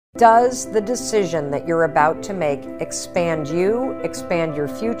Does the decision that you're about to make expand you, expand your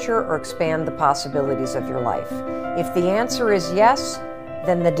future, or expand the possibilities of your life? If the answer is yes,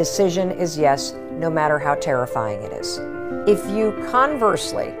 then the decision is yes, no matter how terrifying it is. If you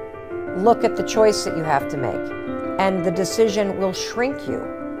conversely look at the choice that you have to make and the decision will shrink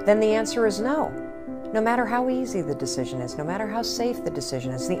you, then the answer is no. No matter how easy the decision is, no matter how safe the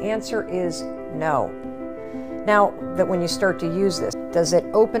decision is, the answer is no. Now, that when you start to use this, does it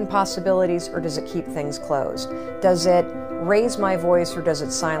open possibilities or does it keep things closed? Does it raise my voice or does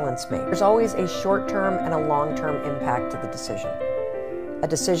it silence me? There's always a short-term and a long-term impact to the decision. A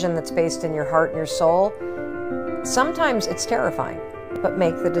decision that's based in your heart and your soul, sometimes it's terrifying, but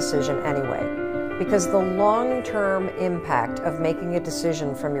make the decision anyway. Because the long-term impact of making a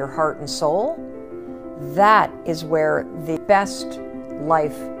decision from your heart and soul, that is where the best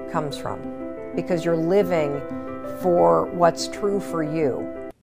life comes from. Because you're living for what's true for you.